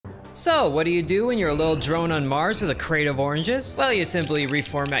So, what do you do when you're a little drone on Mars with a crate of oranges? Well, you simply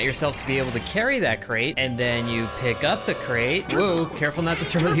reformat yourself to be able to carry that crate, and then you pick up the crate. Whoa, careful not to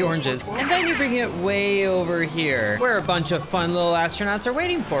throw the oranges. And then you bring it way over here, where a bunch of fun little astronauts are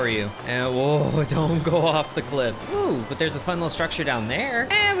waiting for you. And whoa, don't go off the cliff. Ooh, but there's a fun little structure down there.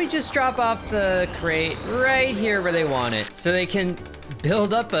 And we just drop off the crate right here where they want it, so they can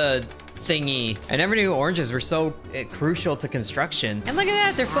build up a thingy. I never knew oranges were so crucial to construction. And look at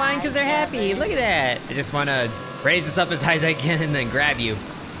that, they're flying because they're happy. Look at that. I just want to raise this up as high as I can and then grab you.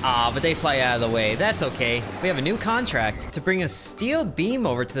 Aw, but they fly out of the way. That's okay. We have a new contract to bring a steel beam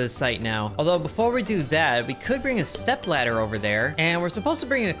over to the site now. Although before we do that, we could bring a step ladder over there, and we're supposed to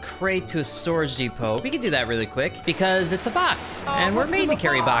bring a crate to a storage depot. We could do that really quick because it's a box, and we're made to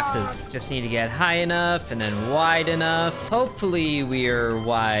carry boxes. Just need to get high enough and then wide enough. Hopefully we're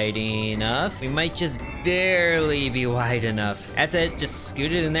wide enough. We might just barely be wide enough. That's it, just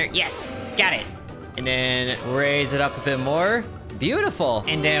scoot it in there. Yes, got it. And then raise it up a bit more. Beautiful.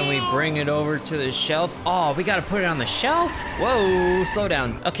 And then we bring it over to the shelf. Oh, we gotta put it on the shelf? Whoa, slow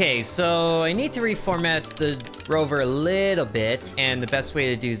down. Okay, so I need to reformat the rover a little bit, and the best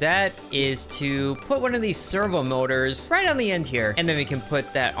way to do that is to put one of these servo motors right on the end here, and then we can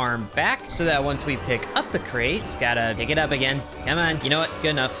put that arm back so that once we pick up the crate, just gotta pick it up again. Come on, you know what?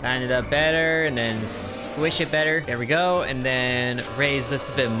 Good enough. Line it up better, and then squish it better. There we go, and then raise this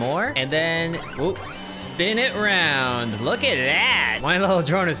a bit more, and then whoop, spin it round. Look at that. My little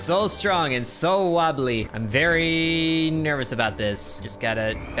drone is so strong and so wobbly. I'm very nervous about this. Just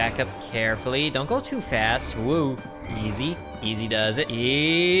gotta back up carefully. Don't go too fast. Woo. Easy. Easy does it.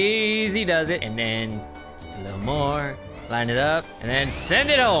 Easy does it. And then just a little more. Line it up. And then send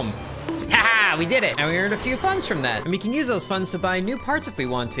it home. Haha, we did it. And we earned a few funds from that. And we can use those funds to buy new parts if we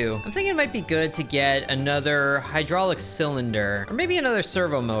want to. I'm thinking it might be good to get another hydraulic cylinder, or maybe another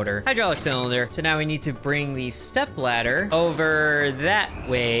servo motor. Hydraulic cylinder. So now we need to bring the step ladder over that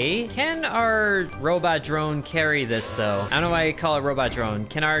way. Can our robot drone carry this though? I don't know why I call it robot drone.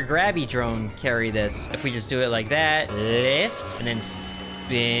 Can our grabby drone carry this? If we just do it like that, lift, and then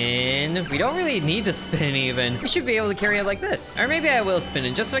spin. We don't really need to spin even. We should be able to carry it like this. Or maybe I will spin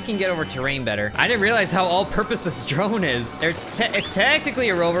it just so I can get over terrain better. I didn't realize how all-purpose this drone is. It's technically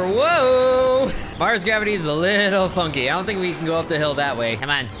a rover. Whoa! Mars gravity is a little funky. I don't think we can go up the hill that way. Come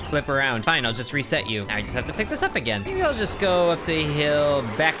on, flip around. Fine, I'll just reset you. Now I just have to pick this up again. Maybe I'll just go up the hill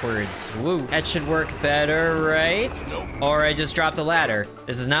backwards. Woo, that should work better, right? Nope. Or I just dropped a ladder.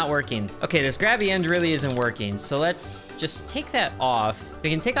 This is not working. Okay, this grabby end really isn't working. So let's just take that off. We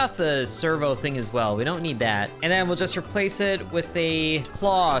can take off the servo thing as well. We don't need that. And then we'll just replace it with a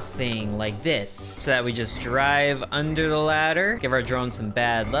claw thing like this, so that we just drive under the ladder, give our drone some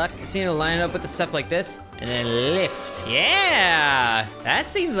bad luck. Just need to line it up with the step like this, and then lift. Yeah, that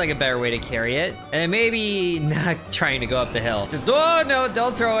seems like a better way to carry it. And maybe not trying to go up the hill. Just, oh no,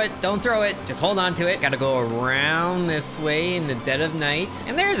 don't throw it. Don't throw it. Just hold on to it. Gotta go around this way in the dead of night.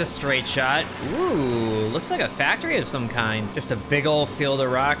 And there's a straight shot. Ooh, looks like a factory of some kind. Just a big old field of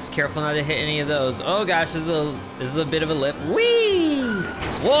rocks. Careful not to hit any of those. Oh gosh, this is a bit of a lip. Whee!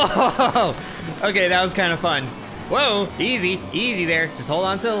 Whoa! Okay, that was kind of fun. Whoa, easy, easy there. Just hold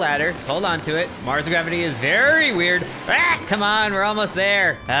on to the ladder, just hold on to it. Mars gravity is very weird. Ah, come on, we're almost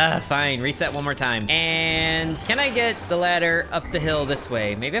there. Ah, fine, reset one more time. And can I get the ladder up the hill this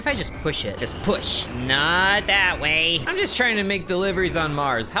way? Maybe if I just push it, just push. Not that way. I'm just trying to make deliveries on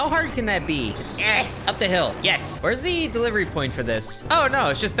Mars. How hard can that be? Just up the hill, yes. Where's the delivery point for this? Oh no,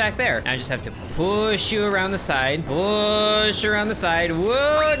 it's just back there. Now I just have to push you around the side, push around the side.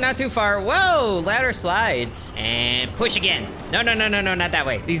 Whoa, not too far. Whoa, ladder slides. And push again. No, no, no, no, no, not that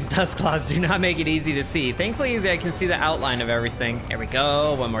way. These dust clouds do not make it easy to see. Thankfully, I can see the outline of everything. There we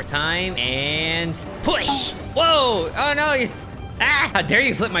go, one more time, and push. Whoa, oh no, how dare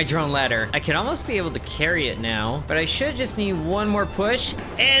you flip my drone ladder. I could almost be able to carry it now, but I should just need one more push,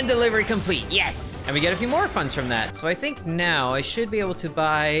 and delivery complete, yes. And we get a few more funds from that. So I think now I should be able to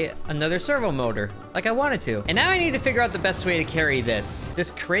buy another servo motor, like I wanted to. And now I need to figure out the best way to carry this. This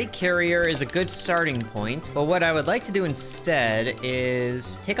crate carrier is a good starting point, but what I would like to do instead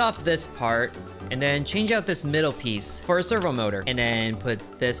is take off this part, and then change out this middle piece for a servo motor, and then put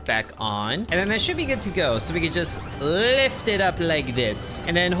this back on, and then that should be good to go. So we could just lift it up like this,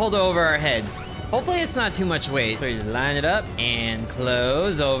 and then hold it over our heads. Hopefully it's not too much weight. So we just line it up and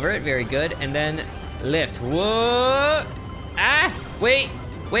close over it, very good, and then lift. Whoa! Ah, wait.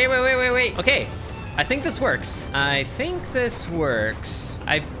 Okay, I think this works. I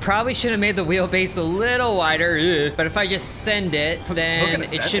probably should have made the wheelbase a little wider, but if I just send it, then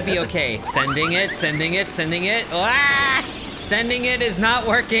it should be okay. Sending it. Ah! Sending it is not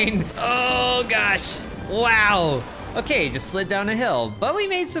working. Oh gosh. Wow. Okay, just slid down a hill, but we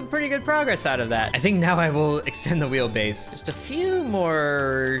made some pretty good progress out of that. I think now I will extend the wheelbase. Just a few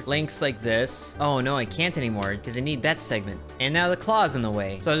more links like this. Oh no, I can't anymore because I need that segment. And now the claw's in the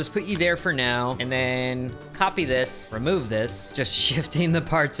way. So I'll just put you there for now and then copy this, remove this, just shifting the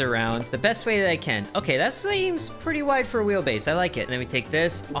parts around the best way that I can. Okay, that seems pretty wide for a wheelbase. I like it. And then we take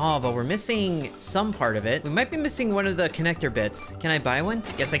this. Oh, but we're missing some part of it. We might be missing one of the connector bits. Can I buy one?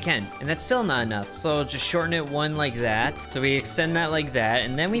 Yes, I can. And that's still not enough. So just shorten it one like that. So we extend that like that,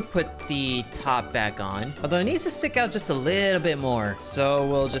 and then we put the top back on. Although it needs to stick out just a little bit more. So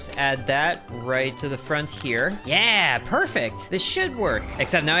we'll just add that right to the front here. Yeah, perfect. This should work.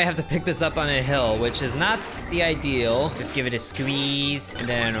 Except now I have to pick this up on a hill, which is not the ideal. Just give it a squeeze and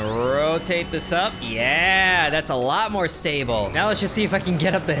then rotate this up. Yeah, that's a lot more stable. Now let's just see if I can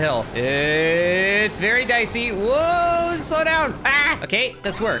get up the hill. It's very dicey. Whoa, slow down. Ah, okay,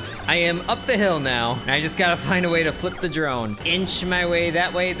 this works. I am up the hill now. And I just gotta find a way to flip the drone. Inch my way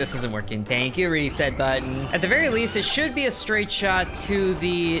that way. This isn't working. Thank you, reset button. At the very least, it should be a straight shot to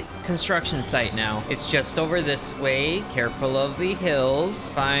the construction site now. It's just over this way. Careful of the hills.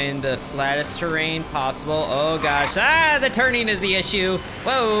 Find the flattest terrain possible. Oh gosh. Ah, the turning is the issue.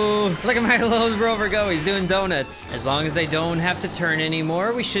 Whoa. Look at my little rover go. He's doing donuts. As long as I don't have to turn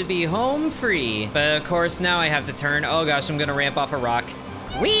anymore, we should be home free. But of course, now I have to turn. Oh gosh, I'm gonna ramp off a rock.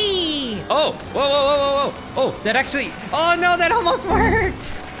 Whee! Oh, whoa, whoa, whoa, whoa, whoa. Oh, that actually, oh no, that almost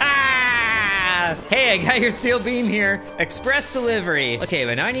worked. Ah! Hey, I got your steel beam here. Express delivery. Okay,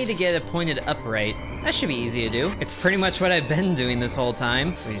 but now I need to get it pointed upright. That should be easy to do. It's pretty much what I've been doing this whole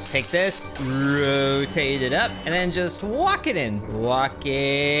time. So we just take this, rotate it up, and then just walk it in. Walk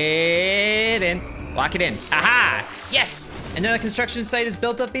it in. Walk it in. Aha! Yes! And now the construction site is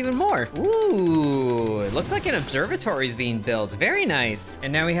built up even more. Ooh, it looks like an observatory is being built. Very nice.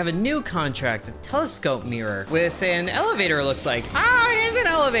 And now we have a new contract, a telescope mirror with an elevator, it looks like. Ah, it is an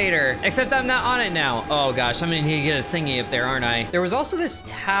elevator, except I'm not on it now. Oh gosh, I'm gonna need to get a thingy up there, aren't I? There was also this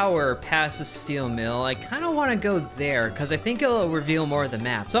tower past the steel mill. I kind of want to go there because I think it'll reveal more of the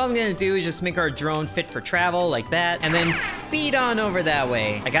map. So all I'm gonna do is just make our drone fit for travel like that and then speed on over that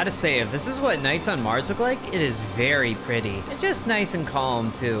way. I gotta say, if this is what nights on Mars look like, it is very pretty. And just nice and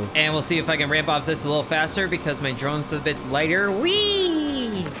calm too. And we'll see if I can ramp off this a little faster because my drone's a bit lighter.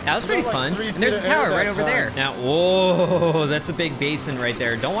 Whee! That was pretty fun. And there's a tower right over there. Now, whoa, that's a big basin right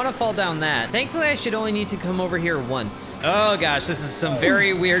there. Don't want to fall down that. Thankfully, I should only need to come over here once. Oh gosh, this is some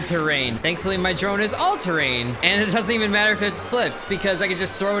very weird terrain. Thankfully, my drone is all terrain. And it doesn't even matter if it flips because I can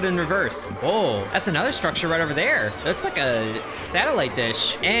just throw it in reverse. Whoa, that's another structure right over there. It looks like a satellite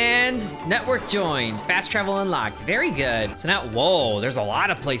dish. And network joined. Fast travel unlocked. Very good. So now, whoa, there's a lot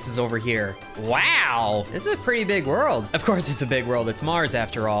of places over here. Wow, this is a pretty big world. Of course it's a big world, it's Mars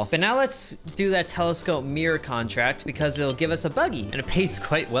after all. But now let's do that telescope mirror contract because it'll give us a buggy and it pays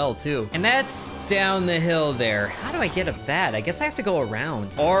quite well too. And that's down the hill there. How do I get up that? I guess I have to go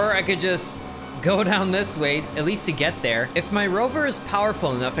around. Or I could just go down this way, at least to get there. If my rover is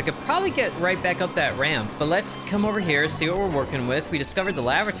powerful enough, I could probably get right back up that ramp. But let's come over here, see what we're working with. We discovered the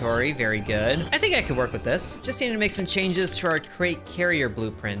lavatory, very good. I think I could work with this. Just need to make some changes to our crate carrier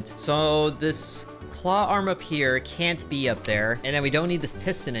blueprint. So this claw arm up here can't be up there, and then we don't need this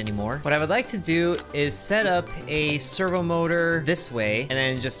piston anymore. What I would like to do is set up a servo motor this way, and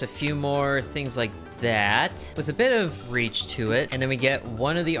then just a few more things like that with a bit of reach to it, and then we get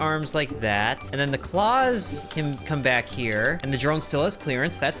one of the arms like that, and then the claws can come back here, and the drone still has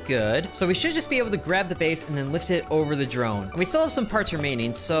clearance. That's good. So we should just be able to grab the base and then lift it over the drone. And we still have some parts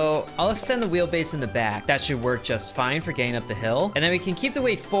remaining, so I'll extend the wheelbase in the back. That should work just fine for getting up the hill, and then we can keep the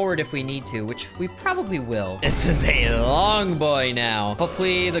weight forward if we need to, which we probably will. This is a long boy now.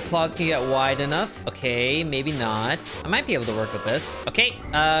 Hopefully the claws can get wide enough. Okay, maybe not. I might be able to work with this. Okay,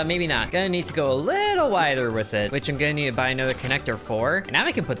 maybe not. Gonna need to go a little wider with it, which I'm gonna need to buy another connector for. And now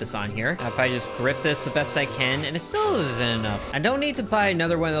I can put this on here. If I just grip this the best I can, and it still isn't enough. I don't need to buy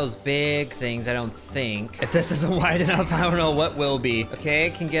another one of those big things, I don't think. If this isn't wide enough, I don't know what will be. Okay, I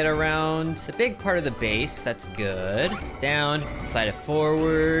can get around the big part of the base. That's good. It's down, slide it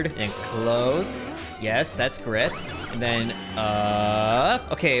forward, and close. Yes, that's gripped. And then up.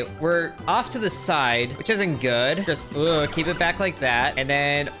 Okay, we're off to the side, which isn't good. Just keep it back like that. And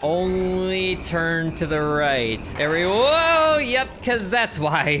then only turn to the right. There we go. Whoa, yep, because that's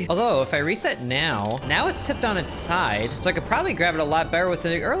why. Although, if I reset now it's tipped on its side. So I could probably grab it a lot better with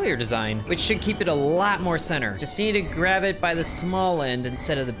the earlier design, which should keep it a lot more center. Just need to grab it by the small end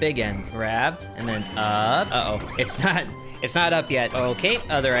instead of the big end. Grabbed, and then up. Uh-oh, It's not up yet. Okay,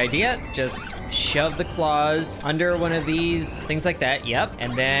 other idea. Just shove the claws under one of these, things like that. Yep,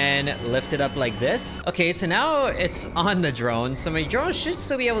 and then lift it up like this. Okay, so now it's on the drone, so my drone should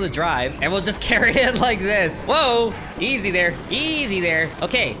still be able to drive, and we'll just carry it like this. Whoa, easy there, easy there.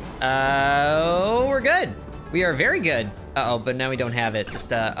 Okay, we're good. We are very good. Uh-oh, but now we don't have it.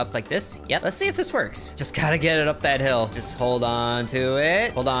 Just up like this. Yep, let's see if this works. Just gotta get it up that hill. Just hold on to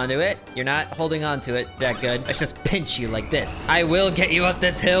it. Hold on to it. You're not holding on to it that good. Let's just pinch you like this. I will get you up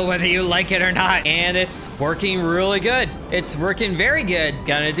this hill whether you like it or not. And it's working really good. It's working very good.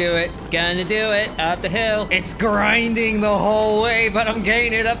 Gonna do it. Gonna do it. Up the hill. It's grinding the whole way, but I'm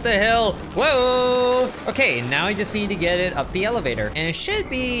getting it up the hill. Whoa! Okay, now I just need to get it up the elevator. And it should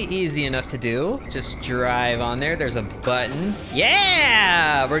be easy enough to do. Just drive on there. There's a button.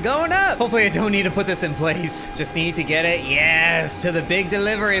 Yeah, we're going up. Hopefully I don't need to put this in place. Just need to get it, yes, to the big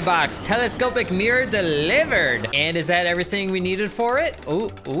delivery box. Telescopic mirror delivered. And is that everything we needed for it?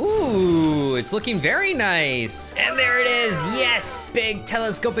 Ooh, it's looking very nice. And there it is, yes, big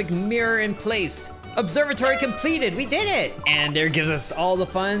telescopic mirror in place. Observatory completed, we did it! And there gives us all the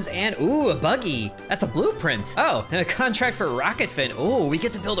funds and, ooh, a buggy. That's a blueprint. Oh, and a contract for rocket fin. Ooh, we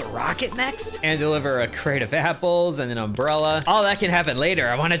get to build a rocket next? And deliver a crate of apples and an umbrella. All that can happen later.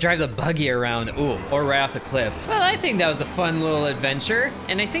 I wanna drive the buggy around, ooh, or right off the cliff. Well, I think that was a fun little adventure.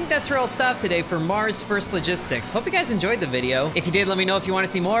 And I think that's where I'll stop today for Mars First Logistics. Hope you guys enjoyed the video. If you did, let me know if you wanna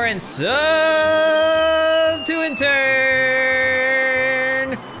see more, and sub to Intern.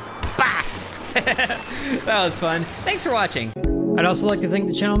 Bah! That was fun. Thanks for watching. I'd also like to thank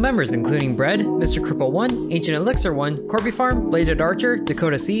the channel members, including Bread, Mr. Cripple 1, Ancient Elixir 1, Corby Farm, Bladed Archer,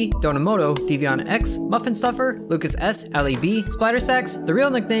 Dakota C, Donamoto, Devion X, Muffin Stuffer, Lucas S, Ali B, Splatter Sacks, The Real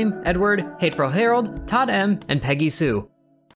Nickname, Edward, Hateful Harold, Todd M, and Peggy Sue.